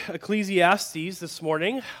Ecclesiastes this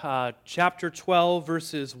morning, chapter 12,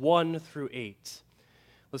 verses 1 through 8.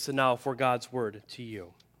 Listen now for God's word to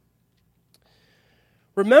you.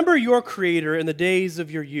 Remember your Creator in the days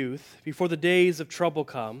of your youth, before the days of trouble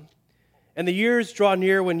come, and the years draw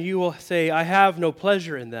near when you will say, I have no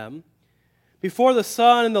pleasure in them. Before the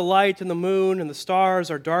sun and the light and the moon and the stars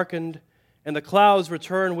are darkened, and the clouds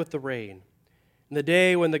return with the rain, in the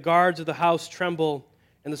day when the guards of the house tremble,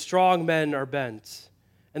 and the strong men are bent,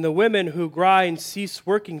 and the women who grind cease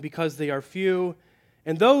working because they are few,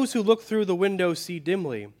 and those who look through the window see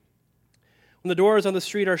dimly. When the doors on the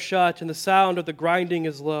street are shut, and the sound of the grinding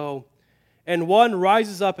is low, and one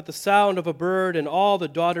rises up at the sound of a bird, and all the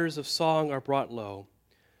daughters of song are brought low.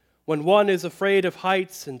 When one is afraid of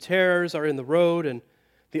heights, and terrors are in the road, and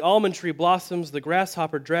the almond tree blossoms, the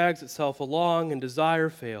grasshopper drags itself along, and desire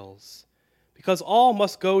fails. Because all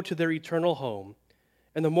must go to their eternal home,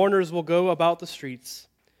 and the mourners will go about the streets,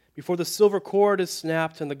 before the silver cord is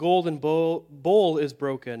snapped, and the golden bowl is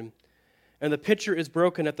broken, and the pitcher is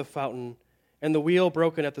broken at the fountain, and the wheel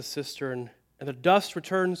broken at the cistern, and the dust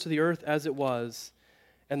returns to the earth as it was,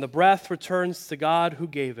 and the breath returns to God who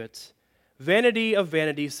gave it. Vanity of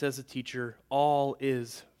vanities, says the teacher, all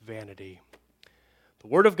is vanity. The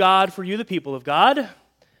word of God for you, the people of God.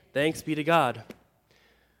 Thanks be to God.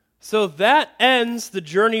 So that ends the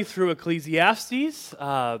journey through Ecclesiastes.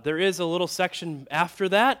 There is a little section after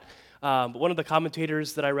that. But one of the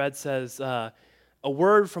commentators that I read says, a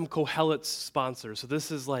word from Kohelet's sponsor. So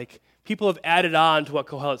this is like, people have added on to what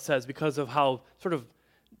Kohelet says because of how sort of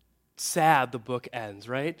sad the book ends,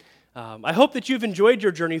 right? I hope that you've enjoyed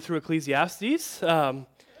your journey through Ecclesiastes.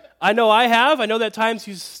 I know I have. I know that at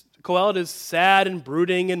times Kohelet is sad and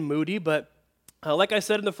brooding and moody, but like I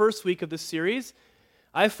said in the first week of this series,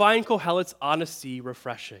 I find Kohelet's honesty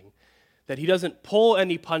refreshing, that he doesn't pull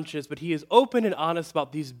any punches, but he is open and honest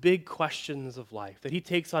about these big questions of life, that he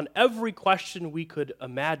takes on every question we could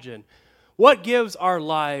imagine. What gives our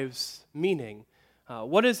lives meaning?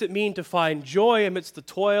 What does it mean to find joy amidst the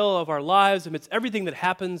toil of our lives, amidst everything that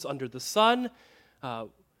happens under the sun?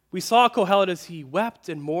 We saw Kohelet as he wept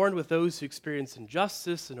and mourned with those who experience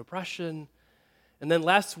injustice and oppression. And then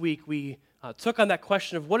last week we took on that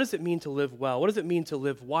question of what does it mean to live well? What does it mean to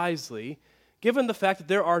live wisely, given the fact that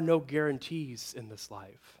there are no guarantees in this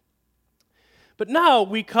life? But now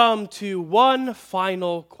we come to one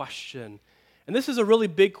final question. And this is a really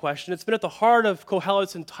big question. It's been at the heart of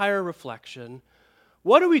Kohelet's entire reflection.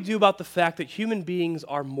 What do we do about the fact that human beings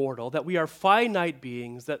are mortal, that we are finite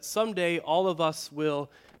beings, that someday all of us will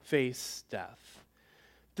face death?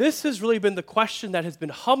 This has really been the question that has been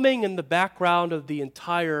humming in the background of the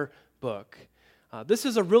entire book. This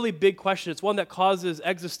is a really big question. It's one that causes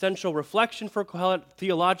existential reflection for Kohelet,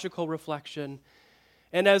 theological reflection.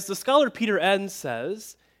 And as the scholar Peter Enns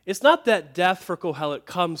says, it's not that death for Kohelet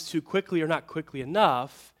comes too quickly or not quickly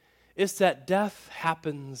enough. It's that death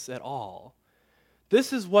happens at all.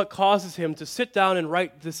 This is what causes him to sit down and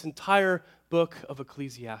write this entire book of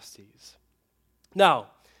Ecclesiastes. Now,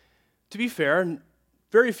 to be fair,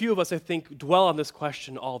 very few of us, I think, dwell on this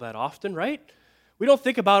question all that often, right? We don't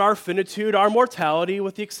think about our finitude, our mortality,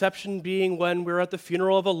 with the exception being when we're at the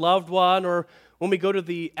funeral of a loved one or when we go to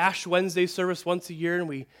the Ash Wednesday service once a year and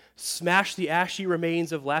we smash the ashy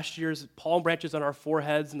remains of last year's palm branches on our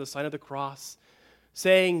foreheads and the sign of the cross,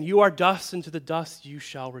 saying, you are dust, and to the dust you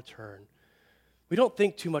shall return. We don't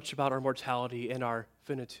think too much about our mortality and our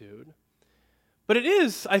finitude. But it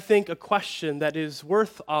is, I think, a question that is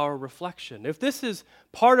worth our reflection. If this is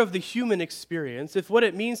part of the human experience, if what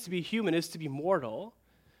it means to be human is to be mortal,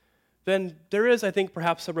 then there is, I think,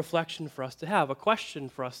 perhaps a reflection for us to have, a question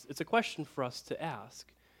for us. It's a question for us to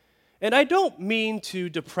ask. And I don't mean to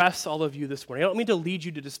depress all of you this morning. I don't mean to lead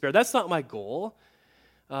you to despair. That's not my goal.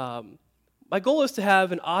 My goal is to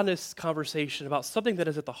have an honest conversation about something that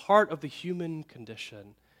is at the heart of the human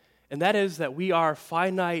condition, and that is that we are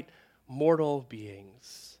finite, mortal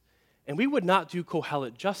beings. And we would not do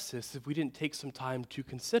Kohelet justice if we didn't take some time to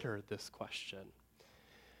consider this question.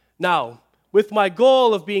 Now, with my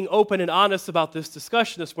goal of being open and honest about this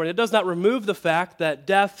discussion this morning, it does not remove the fact that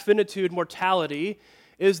death, finitude, mortality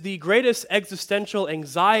is the greatest existential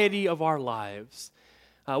anxiety of our lives.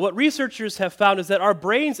 What researchers have found is that our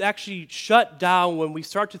brains actually shut down when we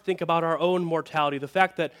start to think about our own mortality, the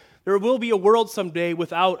fact that there will be a world someday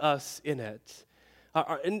without us in it.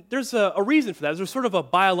 And there's a reason for that. There's sort of a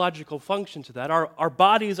biological function to that. Our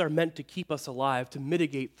bodies are meant to keep us alive, to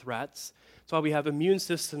mitigate threats. That's why we have immune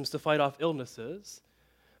systems to fight off illnesses.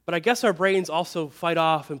 But I guess our brains also fight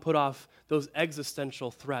off and put off those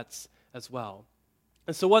existential threats as well.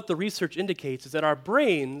 And so what the research indicates is that our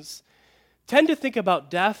brains tend to think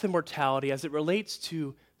about death and mortality as it relates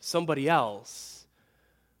to somebody else,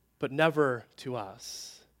 but never to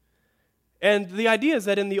us. And the idea is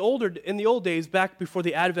that in the old days, back before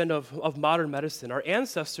the advent of modern medicine, our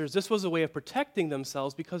ancestors, this was a way of protecting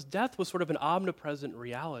themselves because death was sort of an omnipresent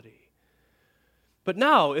reality. But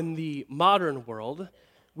now, in the modern world,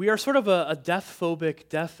 we are sort of a death-phobic,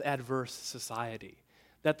 death-adverse society.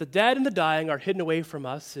 That the dead and the dying are hidden away from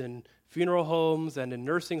us in funeral homes and in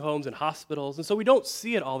nursing homes and hospitals, and so we don't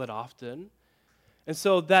see it all that often. And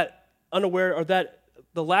so that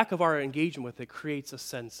the lack of our engagement with it creates a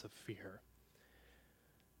sense of fear.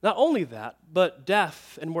 Not only that, but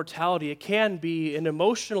death and mortality, it can be an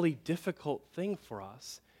emotionally difficult thing for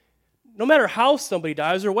us. No matter how somebody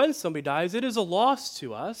dies or when somebody dies, it is a loss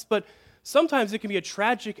to us, but sometimes it can be a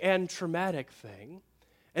tragic and traumatic thing.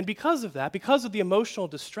 And because of that, because of the emotional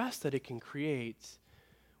distress that it can create,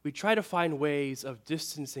 we try to find ways of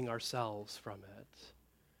distancing ourselves from it.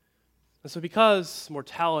 And so because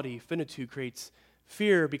mortality, finitude, creates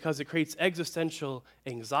fear, because it creates existential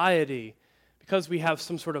anxiety, because we have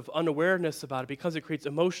some sort of unawareness about it, because it creates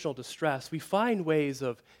emotional distress, we find ways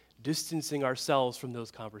of distancing ourselves from those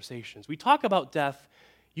conversations. We talk about death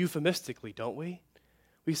euphemistically, don't we?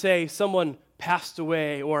 We say someone passed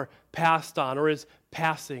away or passed on or is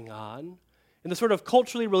passing on. In the sort of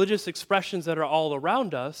culturally religious expressions that are all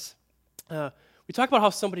around us, we talk about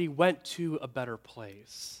how somebody went to a better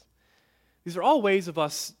place. These are all ways of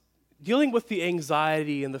us dealing with the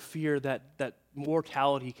anxiety and the fear that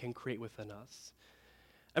mortality can create within us.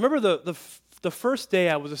 I remember the first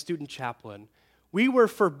day I was a student chaplain, we were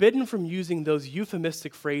forbidden from using those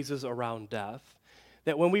euphemistic phrases around death,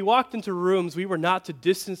 that when we walked into rooms, we were not to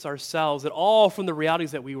distance ourselves at all from the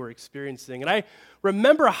realities that we were experiencing. And I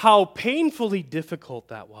remember how painfully difficult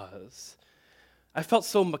that was. I felt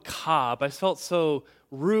so macabre. I felt so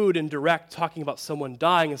rude and direct talking about someone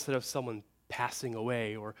dying instead of someone passing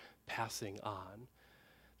away or passing on.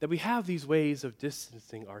 That we have these ways of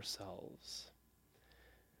distancing ourselves.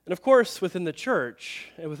 And of course, within the church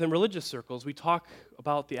and within religious circles, we talk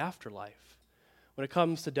about the afterlife. When it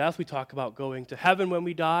comes to death, we talk about going to heaven when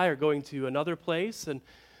we die or going to another place. And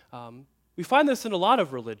we find this in a lot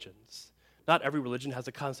of religions. Not every religion has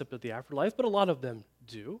a concept of the afterlife, but a lot of them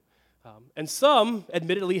do. And some,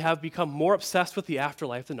 admittedly, have become more obsessed with the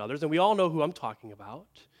afterlife than others, and we all know who I'm talking about.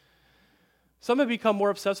 Some have become more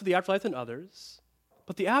obsessed with the afterlife than others,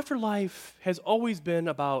 but the afterlife has always been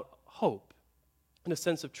about hope and a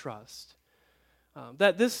sense of trust.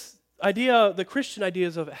 That this idea, the Christian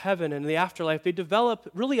ideas of heaven and the afterlife, they develop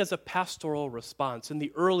really as a pastoral response in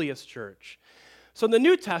the earliest church. So in the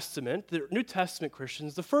New Testament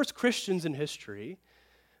Christians, the first Christians in history,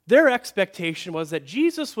 their expectation was that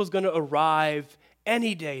Jesus was going to arrive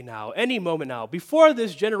any day now, any moment now. Before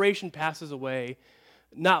this generation passes away,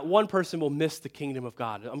 not one person will miss the kingdom of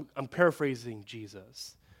God. I'm paraphrasing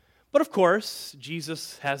Jesus. But of course,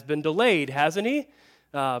 Jesus has been delayed, hasn't he?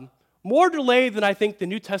 More delayed than I think the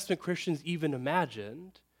New Testament Christians even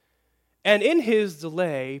imagined. And in his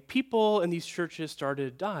delay, people in these churches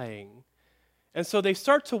started dying. And so they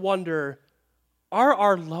start to wonder, are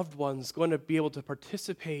our loved ones going to be able to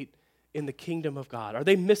participate in the kingdom of God? Are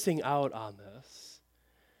they missing out on this?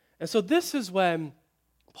 And so this is when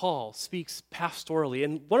Paul speaks pastorally.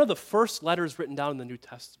 In one of the first letters written down in the New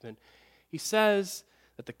Testament, he says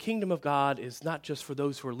that the kingdom of God is not just for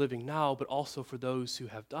those who are living now, but also for those who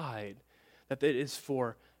have died, that it is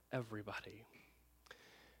for everybody.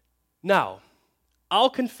 Now, I'll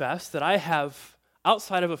confess that I have,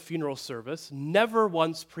 outside of a funeral service, never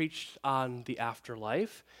once preached on the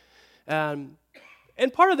afterlife.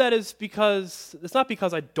 And part of that is because, it's not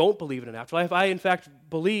because I don't believe in an afterlife. I, in fact,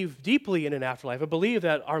 believe deeply in an afterlife. I believe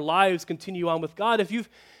that our lives continue on with God. If you've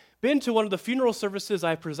been to one of the funeral services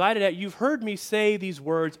I presided at, you've heard me say these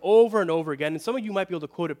words over and over again, and some of you might be able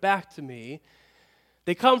to quote it back to me.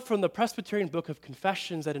 They come from the Presbyterian Book of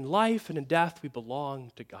Confessions, that in life and in death we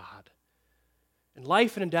belong to God. In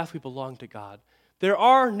life and in death we belong to God. There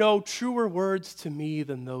are no truer words to me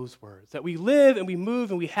than those words, that we live and we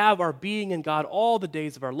move and we have our being in God all the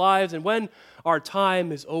days of our lives, and when our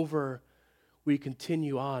time is over, we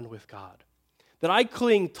continue on with God. That I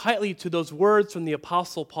cling tightly to those words from the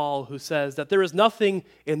Apostle Paul, who says that there is nothing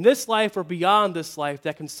in this life or beyond this life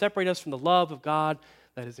that can separate us from the love of God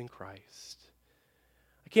that is in Christ.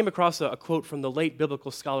 I came across a quote from the late biblical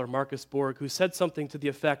scholar Marcus Borg, who said something to the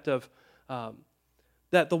effect of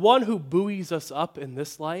that the one who buoys us up in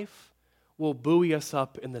this life will buoy us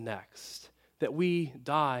up in the next, that we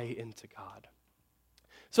die into God.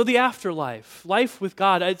 So the afterlife, life with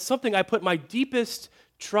God, it's something I put my deepest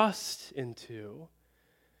trust into.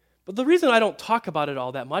 But the reason I don't talk about it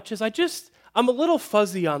all that much is I'm a little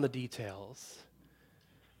fuzzy on the details.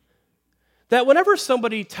 That whenever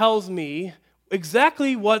somebody tells me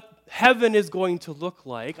exactly what heaven is going to look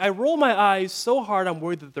like, I roll my eyes so hard I'm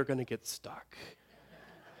worried that they're going to get stuck.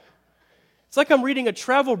 It's like I'm reading a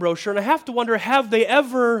travel brochure and I have to wonder, have they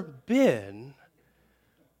ever been?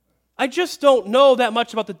 I just don't know that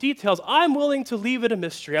much about the details. I'm willing to leave it a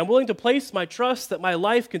mystery. I'm willing to place my trust that my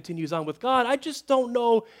life continues on with God. I just don't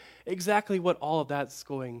know exactly what all of that's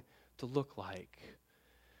going to look like.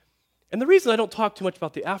 And the reason I don't talk too much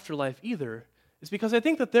about the afterlife either is because I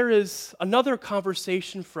think that there is another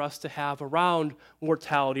conversation for us to have around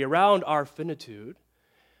mortality, around our finitude.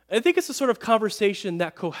 And I think it's the sort of conversation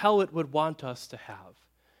that Kohelet would want us to have.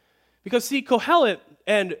 Because see, Kohelet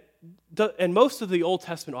and most of the Old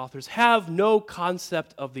Testament authors have no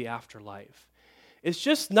concept of the afterlife. It's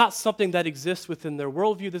just not something that exists within their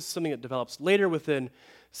worldview. This is something that develops later within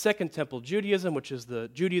Second Temple Judaism, which is the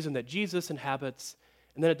Judaism that Jesus inhabits,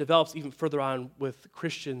 and then it develops even further on with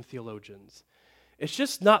Christian theologians. It's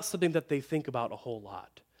just not something that they think about a whole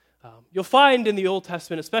lot. You'll find in the Old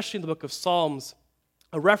Testament, especially in the book of Psalms,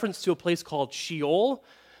 a reference to a place called Sheol,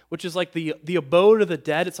 which is like the abode of the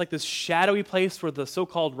dead. It's like this shadowy place where the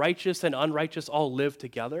so-called righteous and unrighteous all live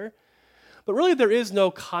together. But really there is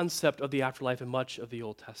no concept of the afterlife in much of the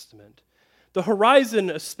Old Testament. The horizon,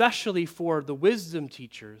 especially for the wisdom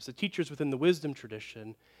teachers, the teachers within the wisdom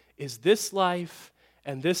tradition, is this life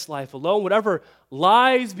and this life alone. Whatever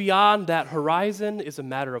lies beyond that horizon is a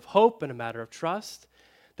matter of hope and a matter of trust.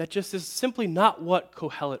 That just is simply not what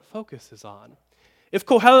Kohelet focuses on. If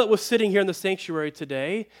Kohelet was sitting here in the sanctuary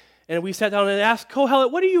today, and we sat down and asked,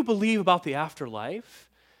 Kohelet, what do you believe about the afterlife?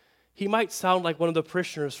 He might sound like one of the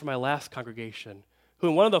parishioners from my last congregation, who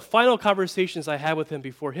in one of the final conversations I had with him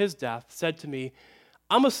before his death said to me,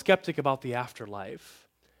 I'm a skeptic about the afterlife.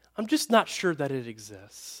 I'm just not sure that it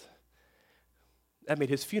exists. That made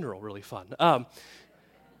his funeral really fun. I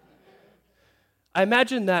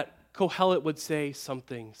imagine that Kohelet would say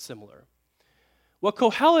something similar. What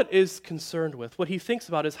Kohelet is concerned with, what he thinks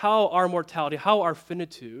about, is how our mortality, how our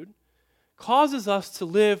finitude causes us to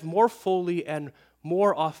live more fully and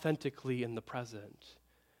more authentically in the present.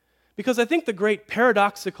 Because I think the great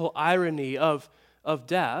paradoxical irony of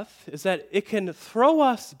death is that it can throw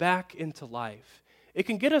us back into life. It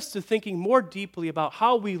can get us to thinking more deeply about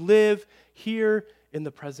how we live here in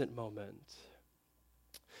the present moment.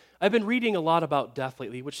 I've been reading a lot about death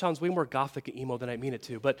lately, which sounds way more gothic and emo than I mean it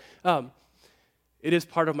to, but it is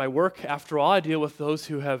part of my work. After all, I deal with those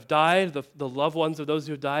who have died, the loved ones of those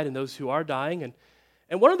who have died and those who are dying.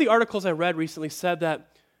 And one of the articles I read recently said that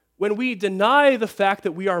when we deny the fact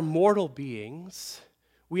that we are mortal beings,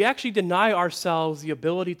 we actually deny ourselves the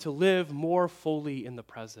ability to live more fully in the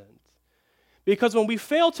present. Because when we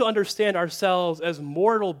fail to understand ourselves as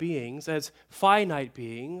mortal beings, as finite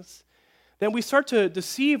beings, then we start to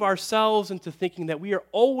deceive ourselves into thinking that we are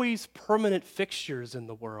always permanent fixtures in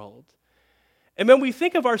the world. And when we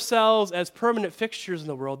think of ourselves as permanent fixtures in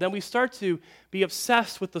the world, then we start to be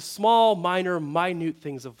obsessed with the small, minor, minute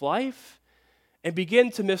things of life and begin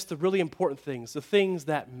to miss the really important things, the things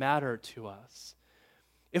that matter to us.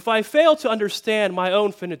 If I fail to understand my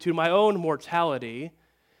own finitude, my own mortality,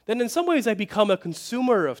 then in some ways I become a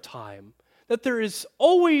consumer of time, that there is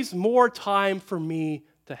always more time for me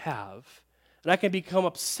to have. And I can become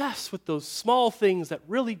obsessed with those small things that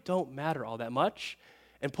really don't matter all that much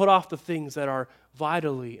and put off the things that are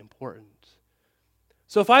vitally important.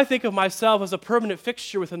 So if I think of myself as a permanent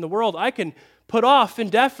fixture within the world, I can put off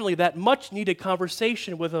indefinitely that much-needed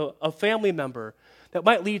conversation with a family member that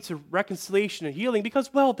might lead to reconciliation and healing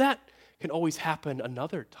because, well, that can always happen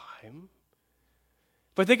another time.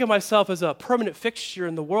 If I think of myself as a permanent fixture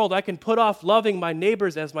in the world, I can put off loving my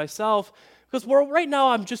neighbors as myself because, well, right now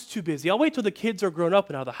I'm just too busy. I'll wait till the kids are grown up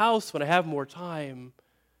and out of the house when I have more time.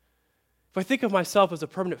 If I think of myself as a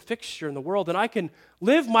permanent fixture in the world, then I can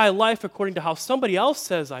live my life according to how somebody else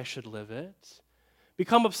says I should live it,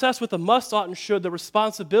 become obsessed with the must, ought, and should, the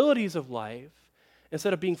responsibilities of life,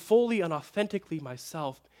 instead of being fully and authentically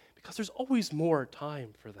myself, because there's always more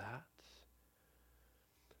time for that.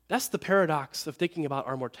 That's the paradox of thinking about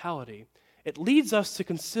our mortality. It leads us to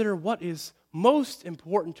consider what is most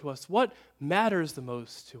important to us, what matters the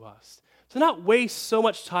most to us. To not waste so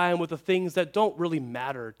much time with the things that don't really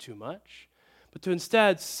matter too much, but to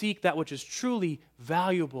instead seek that which is truly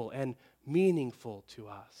valuable and meaningful to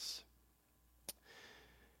us.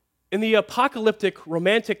 In the apocalyptic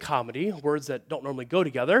romantic comedy, words that don't normally go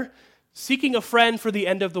together, Seeking a Friend for the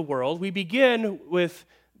End of the World, we begin with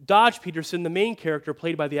Dodge Peterson, the main character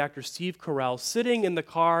played by the actor Steve Carell, sitting in the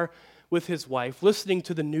car with his wife, listening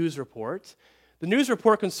to the news report. The news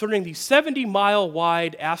report concerning the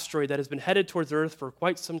 70-mile-wide asteroid that has been headed towards Earth for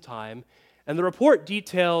quite some time. And the report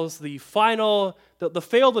details the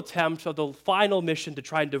failed attempt of the final mission to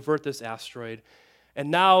try and divert this asteroid. And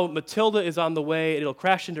now Matilda is on the way, and it'll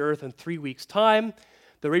crash into Earth in 3 weeks' time.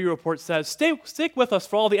 The radio report says, stick with us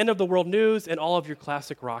for all the end-of-the-world news and all of your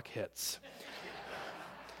classic rock hits.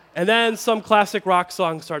 And then some classic rock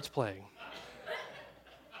song starts playing.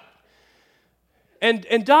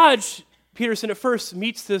 And Dodge Peterson at first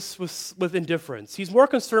meets this with indifference. He's more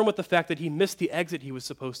concerned with the fact that he missed the exit he was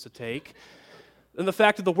supposed to take than the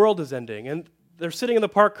fact that the world is ending. And they're sitting in the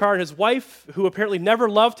parked car, and his wife, who apparently never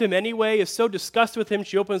loved him anyway, is so disgusted with him,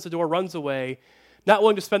 she opens the door, runs away, not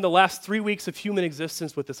willing to spend the last 3 weeks of human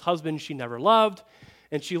existence with this husband she never loved,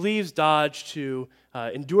 and she leaves Dodge to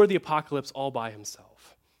endure the apocalypse all by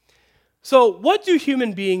himself. So what do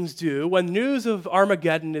human beings do when news of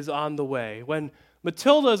Armageddon is on the way, when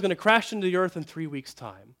Matilda is going to crash into the earth in 3 weeks'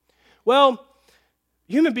 time? Well,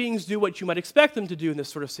 human beings do what you might expect them to do in this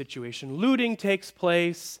sort of situation. Looting takes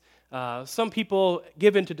place. Some people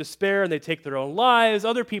give in to despair and they take their own lives.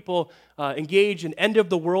 Other people engage in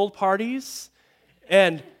end-of-the-world parties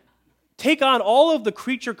and take on all of the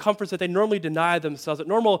creature comforts that they normally deny themselves, that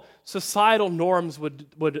normal societal norms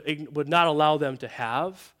would not allow them to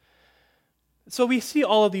have. So we see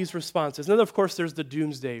all of these responses. And then, of course, there's the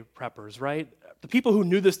doomsday preppers, right? The people who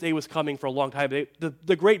knew this day was coming for a long time.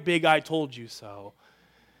 The great big I told you so.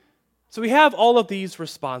 So we have all of these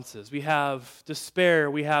responses. We have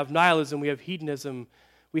despair, we have nihilism, we have hedonism,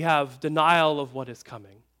 we have denial of what is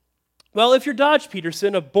coming. Well, if you're Dodge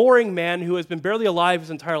Peterson, a boring man who has been barely alive his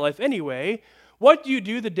entire life anyway, what do you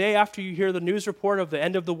do the day after you hear the news report of the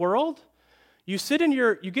end of the world? You get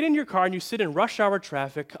in your car and you sit in rush hour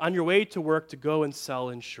traffic on your way to work to go and sell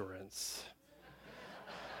insurance.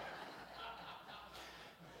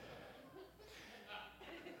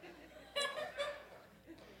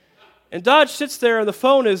 And Dodge sits there and the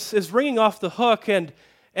phone is ringing off the hook and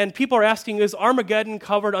people are asking, is Armageddon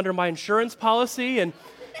covered under my insurance policy?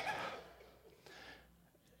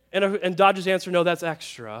 And Dodge's answer, no, that's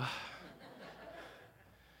extra.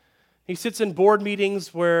 He sits in board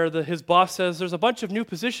meetings where his boss says, there's a bunch of new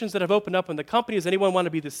positions that have opened up in the company. Does anyone want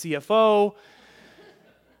to be the CFO?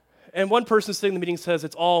 And one person sitting in the meeting says,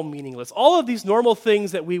 it's all meaningless. All of these normal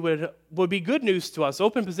things that would be good news to us,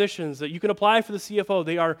 open positions that you can apply for the CFO,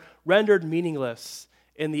 they are rendered meaningless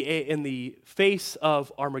in the face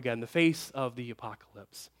of Armageddon, the face of the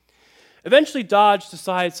apocalypse. Eventually, Dodge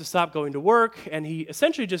decides to stop going to work, and he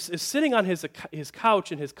essentially just is sitting on his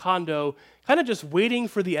couch in his condo, kind of just waiting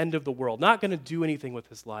for the end of the world, not going to do anything with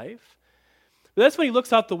his life. But that's when he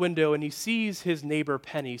looks out the window and he sees his neighbor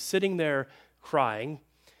Penny sitting there crying.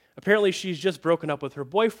 Apparently, she's just broken up with her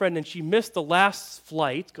boyfriend, and she missed the last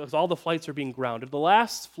flight, because all the flights are being grounded, the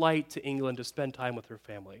last flight to England to spend time with her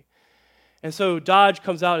family. And so Dodge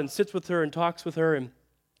comes out and sits with her and talks with her, and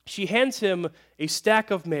she hands him a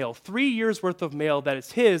stack of mail, 3 years' worth of mail that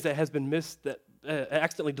is his that has been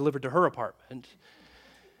accidentally delivered to her apartment.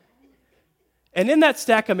 And in that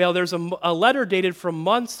stack of mail, there's a letter dated from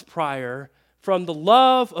months prior from the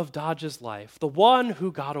love of Dodge's life, the one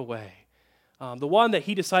who got away, the one that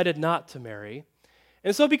he decided not to marry.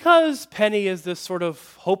 And so because Penny is this sort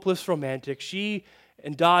of hopeless romantic, she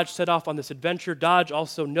and Dodge set off on this adventure. Dodge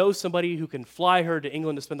also knows somebody who can fly her to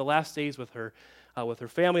England to spend the last days with her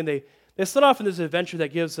family. And they set off on this adventure that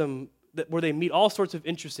gives them, where they meet all sorts of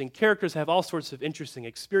interesting characters, have all sorts of interesting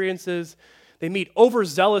experiences. They meet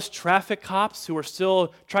overzealous traffic cops who are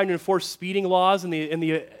still trying to enforce speeding laws in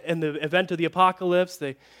the event of the apocalypse.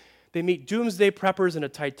 They meet doomsday preppers in a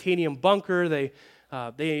titanium bunker.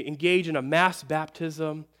 They engage in a mass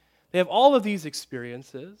baptism. They have all of these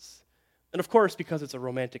experiences. And of course, because it's a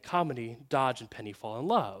romantic comedy, Dodge and Penny fall in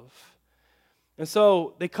love. And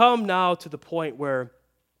so they come now to the point where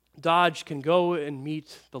Dodge can go and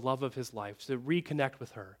meet the love of his life, to reconnect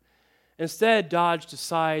with her. Instead, Dodge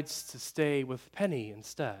decides to stay with Penny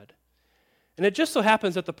instead. And it just so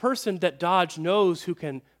happens that the person that Dodge knows who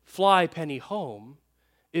can fly Penny home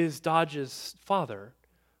is Dodge's father,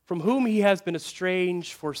 from whom he has been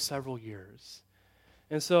estranged for several years.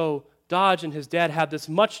 And so Dodge and his dad have this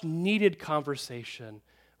much-needed conversation,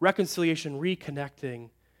 reconciliation, reconnecting.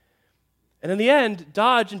 And in the end,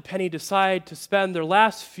 Dodge and Penny decide to spend their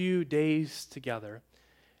last few days together.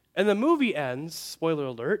 And the movie ends, spoiler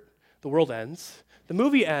alert, the world ends. The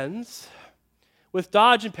movie ends with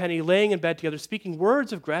Dodge and Penny laying in bed together, speaking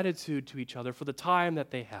words of gratitude to each other for the time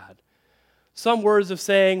that they had. Some words of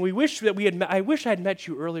saying, I wish I had met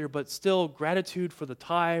you earlier, but still gratitude for the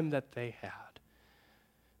time that they had.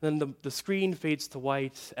 Then the screen fades to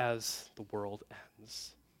white as the world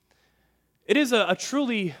ends. It is a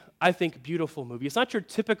truly, I think, beautiful movie. It's not your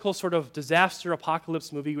typical sort of disaster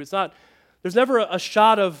apocalypse movie. There's never a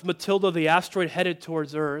shot of Matilda the asteroid headed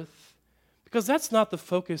towards Earth, because that's not the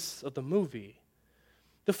focus of the movie.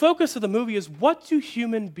 The focus of the movie is, what do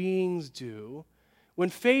human beings do when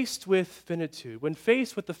faced with finitude, when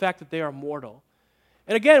faced with the fact that they are mortal?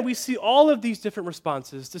 And again, we see all of these different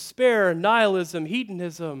responses: despair, nihilism,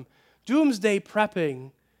 hedonism, doomsday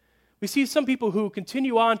prepping. We see some people who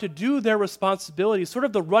continue on to do their responsibilities. Sort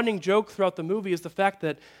of the running joke throughout the movie is the fact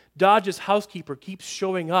that Dodge's housekeeper keeps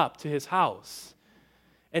showing up to his house.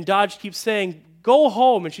 And Dodge keeps saying, "Go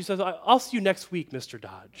home." And she says, "I'll see you next week, Mr.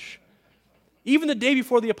 Dodge." Even the day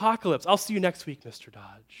before the apocalypse, "I'll see you next week, Mr.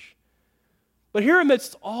 Dodge." But here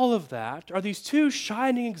amidst all of that are these two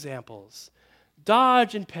shining examples,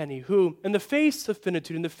 Dodge and Penny, who, in the face of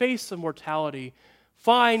finitude, in the face of mortality,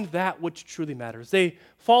 find that which truly matters. They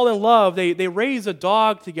fall in love. They raise a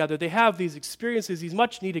dog together. They have these experiences, these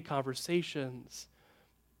much-needed conversations.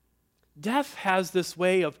 Death has this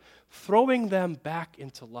way of throwing them back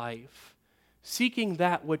into life, seeking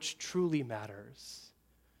that which truly matters.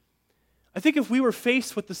 I think if we were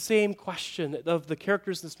faced with the same question of the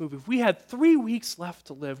characters in this movie, if we had 3 weeks left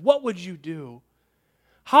to live, what would you do?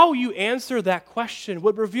 How you answer that question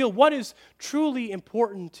would reveal what is truly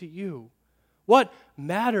important to you, what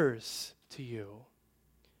matters to you.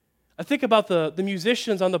 I think about the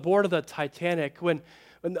musicians on the board of the Titanic, when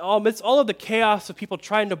amidst all of the chaos of people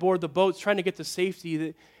trying to board the boats, trying to get to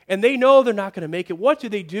safety, and they know they're not going to make it. What do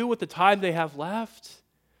they do with the time they have left?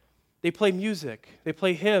 They play music. They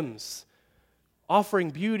play hymns,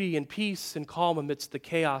 offering beauty and peace and calm amidst the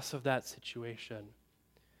chaos of that situation.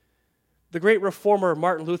 The great reformer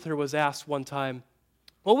Martin Luther was asked one time,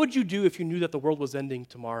 "What would you do if you knew that the world was ending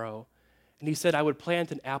tomorrow?" And he said, "I would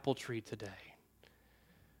plant an apple tree today."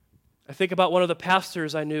 I think about one of the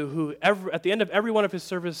pastors I knew who, at the end of every one of his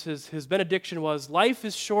services, his benediction was, "Life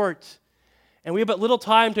is short, and we have but little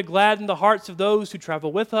time to gladden the hearts of those who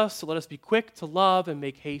travel with us, so let us be quick to love and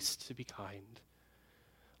make haste to be kind."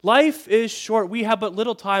 Life is short. We have but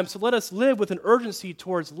little time, so let us live with an urgency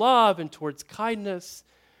towards love and towards kindness.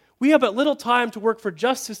 We have but little time to work for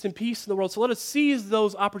justice and peace in the world, so let us seize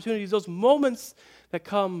those opportunities, those moments that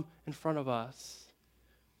come in front of us.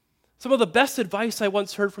 Some of the best advice I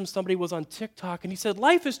once heard from somebody was on TikTok, and he said,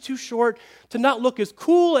 "Life is too short to not look as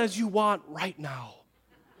cool as you want right now."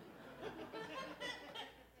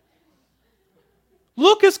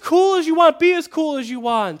 Look as cool as you want, be as cool as you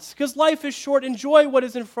want, because life is short. Enjoy what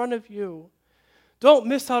is in front of you. Don't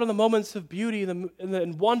miss out on the moments of beauty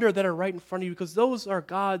and wonder that are right in front of you, because those are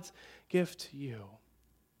God's gift to you.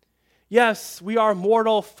 Yes, we are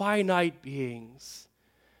mortal, finite beings,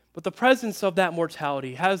 but the presence of that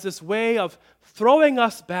mortality has this way of throwing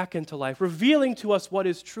us back into life, revealing to us what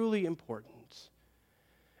is truly important.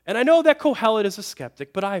 And I know that Kohelet is a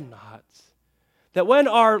skeptic, but I'm not. That when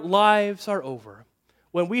our lives are over,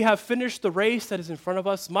 when we have finished the race that is in front of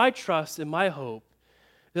us, my trust and my hope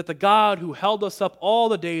that the God who held us up all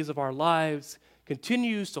the days of our lives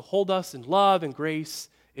continues to hold us in love and grace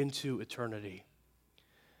into eternity.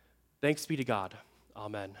 Thanks be to God.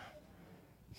 Amen.